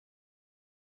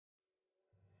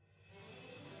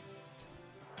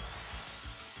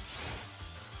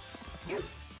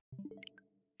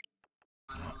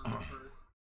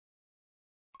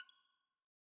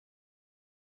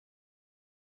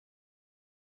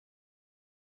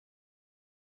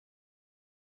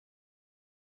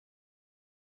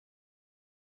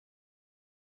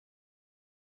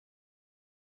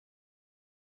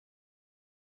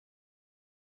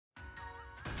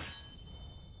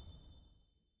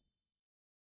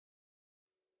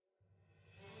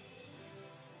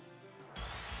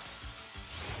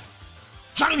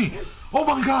shiny! Oh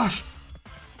my gosh!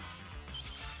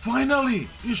 Finally,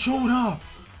 he showed up!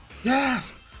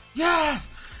 Yes! Yes!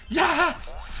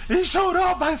 Yes! He showed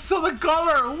up! I saw the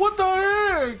color! What the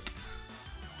heck?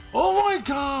 Oh my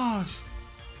gosh!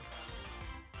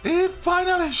 It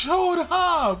finally showed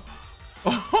up!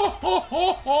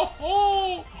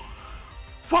 Oh,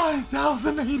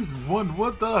 5081!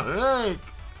 What the heck?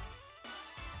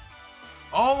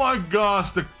 Oh my gosh!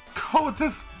 The coat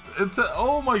is...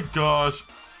 oh my gosh!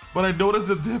 But I noticed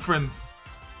a difference.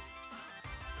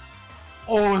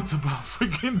 Oh, it's about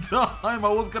freaking time! I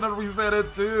was gonna reset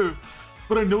it too!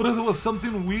 But I noticed there was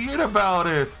something weird about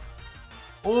it!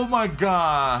 Oh my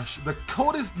gosh! The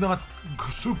coat is not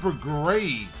super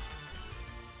gray!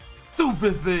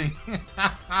 Stupid thing!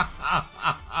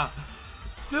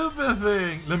 Stupid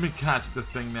thing! Let me catch the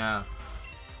thing now.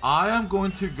 I am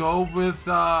going to go with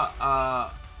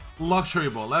Luxury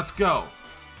Ball. Let's go!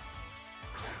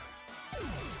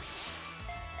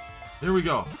 Here we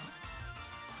go.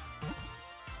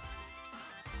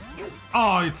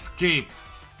 Oh, it escaped.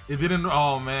 It didn't.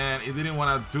 Oh man, it didn't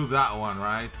want to do that one,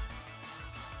 right?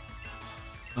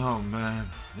 Oh man.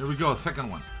 Here we go.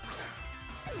 Second one.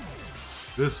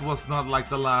 This was not like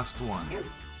the last one.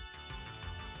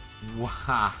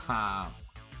 Wow.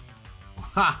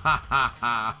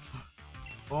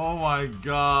 Oh my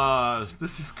gosh.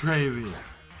 This is crazy.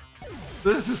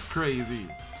 This is crazy.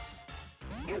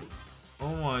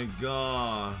 Oh my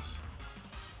gosh.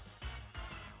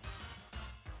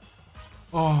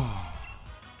 Oh,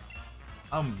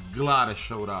 I'm glad it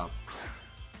showed up.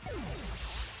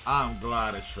 I'm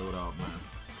glad it showed up, man.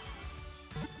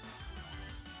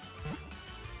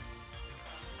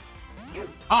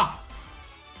 Ah!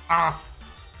 Ah!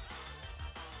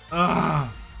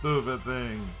 Ah! Stupid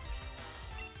thing.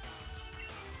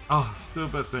 Oh,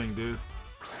 stupid thing, dude.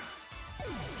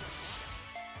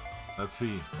 Let's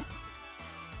see.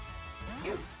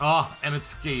 Oh, and it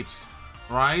escapes,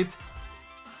 right?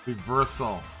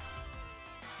 Reversal.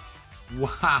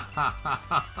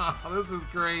 Wow, this is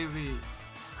crazy.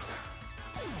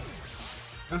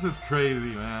 This is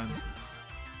crazy, man.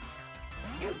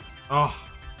 Oh.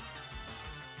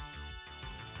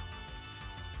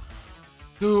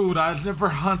 Dude, I've never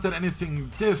hunted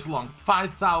anything this long.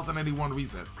 5,081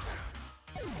 resets.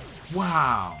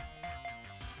 Wow.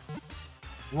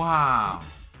 Wow.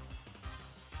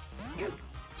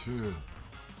 Dude.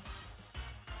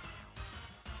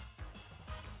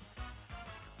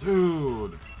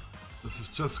 Dude, this is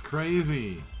just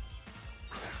crazy.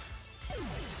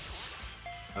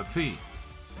 Let's see.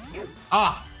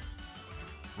 Ah!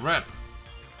 Rip.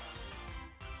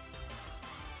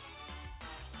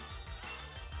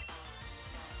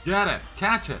 Get it.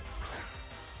 Catch it.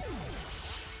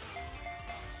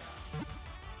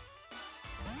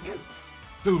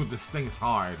 Dude, this thing is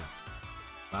hard.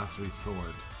 Last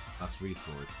resort. Last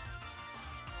resort.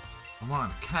 Come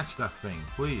on, catch that thing,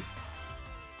 please.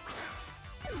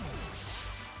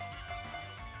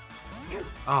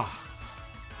 Oh.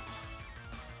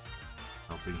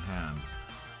 Helping hand.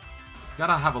 It's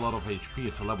gotta have a lot of HP.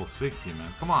 It's a level 60,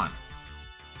 man. Come on.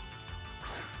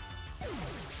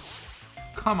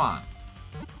 Come on.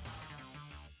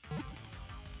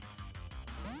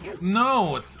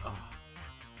 No, it's... Oh.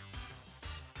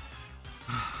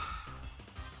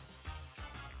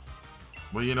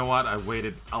 Well, you know what? I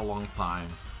waited a long time.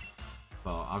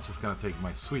 So I'm just gonna take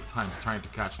my sweet time trying to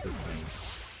catch this thing.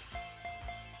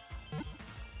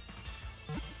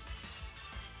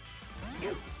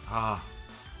 Ah.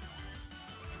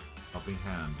 Helping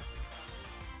hand.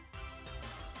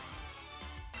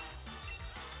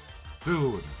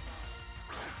 Dude.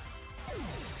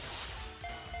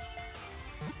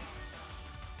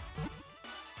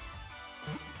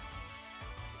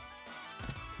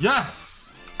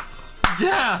 Yes!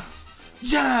 Yes!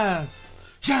 Yes!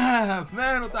 Yes!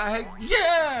 Man, what the heck?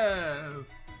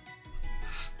 Yes!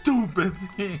 Stupid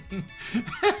thing.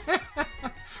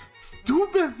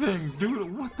 Stupid thing,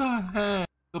 dude. What the heck?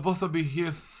 Supposed to be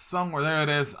here somewhere. There it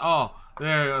is. Oh,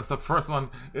 there. That's the first one.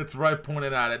 It's right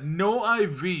pointed at it. No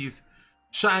IVs.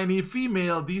 Shiny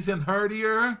female. Decent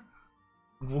Herdier.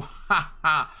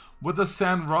 Wow. With a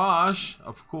Sand Rush,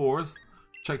 of course.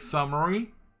 Check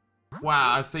summary.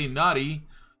 Wow, I say nutty.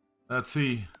 Let's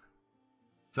see.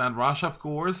 Sand Rush, of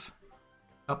course.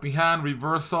 Helping hand,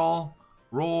 reversal.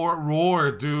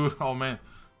 Roar, dude. Oh man.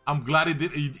 I'm glad he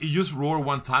did. He used Roar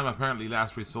one time, apparently,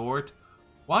 last resort.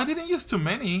 Well, I didn't use too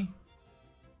many.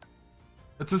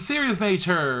 It's a serious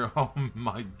nature. Oh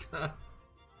my god.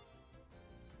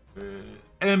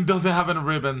 And doesn't have any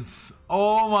ribbons.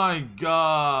 Oh my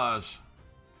gosh.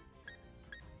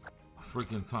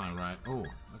 freaking time, right? Oh,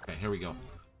 okay, here we go. All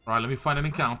right, let me find an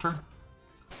encounter.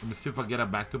 Let me see if I get a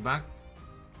back-to-back.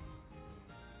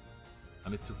 I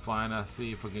need to find,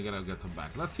 see if we can get them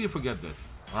back. Let's see if we get this.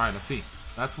 All right, let's see.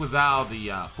 That's without the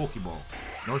Pokeball.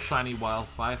 No shiny Wild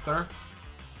Scyther.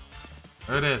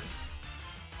 There it is.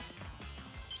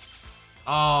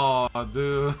 Oh,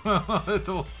 dude. It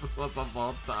was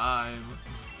about time.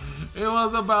 It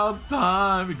was about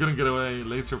time. He couldn't get away.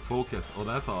 Laser focus. Oh,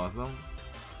 that's awesome.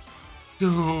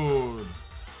 Dude.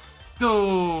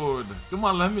 Dude. Come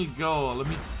on, let me go. Let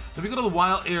me go to the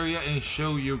wild area and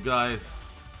show you guys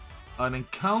an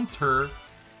encounter.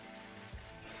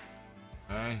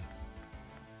 Okay.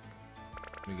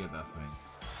 Let me get that thing.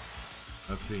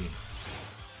 Let's see.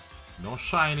 No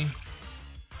shiny.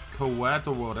 It's Coet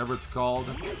or whatever it's called.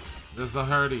 There's a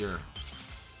Herdier.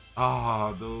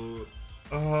 Oh, dude.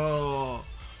 Oh.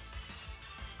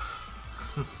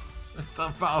 It's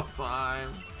about time.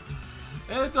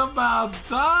 It's about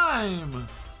time.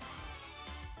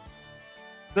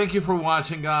 Thank you for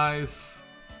watching, guys.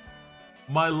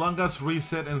 My longest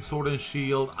reset in Sword and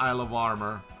Shield Isle of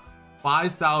Armor.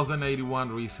 5,081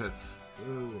 resets.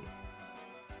 Dude.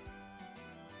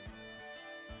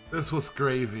 This was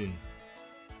crazy.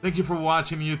 Thank you for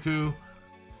watching, YouTube.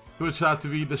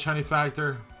 Twitch.tv, The Shiny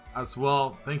Factor as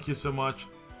well. Thank you so much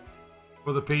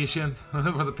for the patience.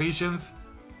 For the patience.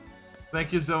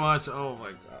 Thank you so much. Oh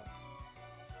my god.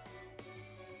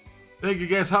 Thank you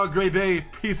guys. Have a great day.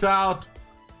 Peace out.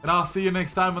 And I'll see you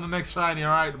next time on the next Shiny.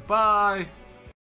 Alright. Bye.